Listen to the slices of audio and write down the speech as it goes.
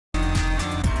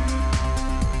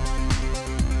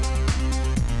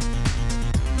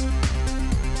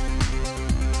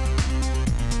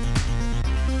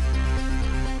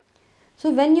So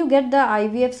when you get the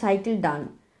IVF cycle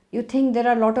done, you think there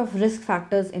are a lot of risk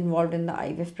factors involved in the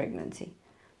IVF pregnancy.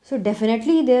 So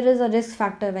definitely there is a risk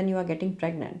factor when you are getting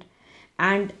pregnant.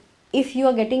 And if you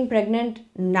are getting pregnant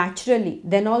naturally,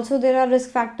 then also there are risk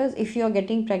factors. If you are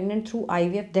getting pregnant through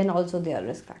IVF, then also there are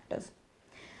risk factors.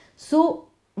 So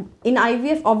in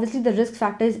IVF, obviously the risk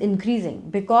factor is increasing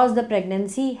because the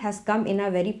pregnancy has come in a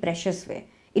very precious way.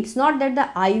 It's not that the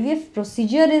IVF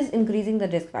procedure is increasing the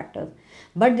risk factors,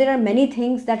 but there are many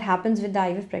things that happens with the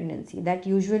IVF pregnancy that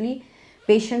usually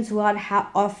patients who are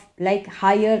of like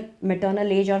higher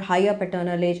maternal age or higher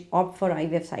paternal age opt for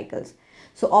IVF cycles.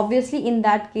 So obviously in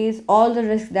that case, all the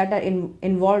risks that are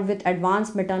involved with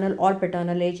advanced maternal or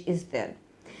paternal age is there.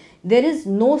 There is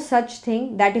no such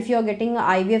thing that if you are getting an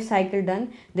IVF cycle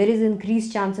done, there is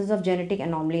increased chances of genetic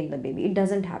anomaly in the baby. It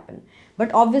doesn't happen.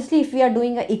 But obviously if we are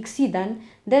doing a ICSI done,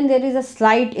 then there is a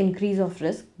slight increase of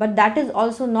risk. But that is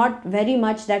also not very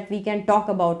much that we can talk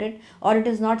about it, or it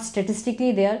is not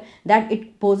statistically there that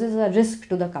it poses a risk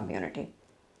to the community.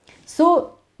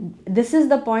 So this is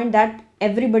the point that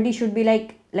everybody should be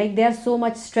like they are so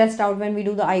much stressed out when we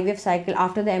do the IVF cycle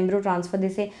after the embryo transfer. They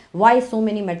say, why so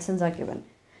many medicines are given?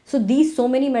 So these so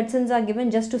many medicines are given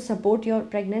just to support your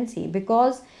pregnancy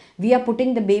because we are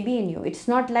putting the baby in you. It's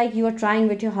not like you are trying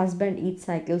with your husband each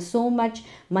cycle. So much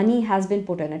money has been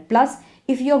put in it. Plus,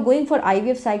 if you are going for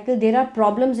IVF cycle, there are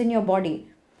problems in your body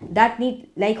that need,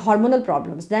 like hormonal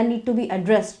problems, that need to be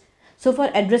addressed. So for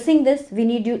addressing this, we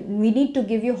need to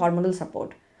give you hormonal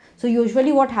support. So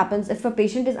usually what happens if a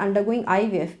patient is undergoing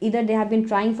IVF, either they have been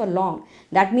trying for long,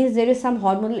 that means there is some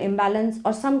hormonal imbalance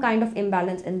or some kind of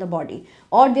imbalance in the body,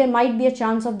 or there might be a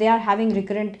chance of they are having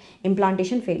recurrent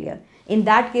implantation failure. In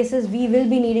that cases, we will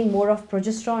be needing more of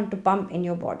progesterone to pump in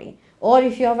your body. Or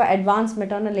if you have an advanced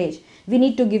maternal age, we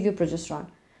need to give you progesterone.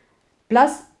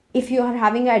 Plus, if you are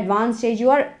having an advanced stage, you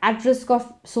are at risk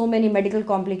of so many medical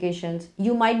complications.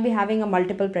 You might be having a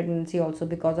multiple pregnancy also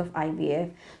because of IVF.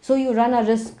 So you run a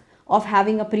risk of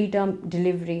having a preterm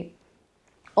delivery,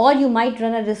 or you might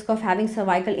run a risk of having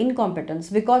cervical incompetence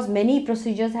because many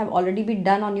procedures have already been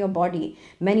done on your body.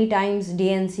 Many times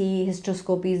DNC,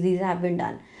 hysteroscopies, these have been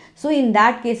done. So in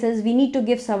that cases, we need to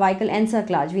give cervical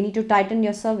encerclage. We need to tighten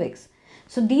your cervix.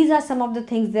 So these are some of the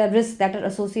things, the risks that are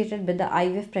associated with the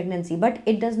IVF pregnancy, but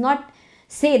it does not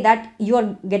say that you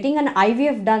are getting an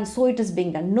IVF done, so it is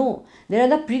being done. No, there are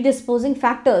the predisposing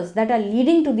factors that are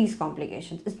leading to these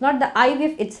complications. It's not the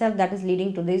IVF itself that is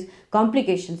leading to these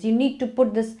complications. You need to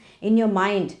put this in your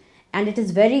mind, and it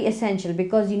is very essential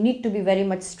because you need to be very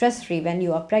much stress-free when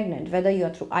you are pregnant, whether you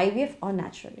are through IVF or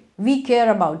naturally. We care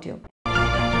about you.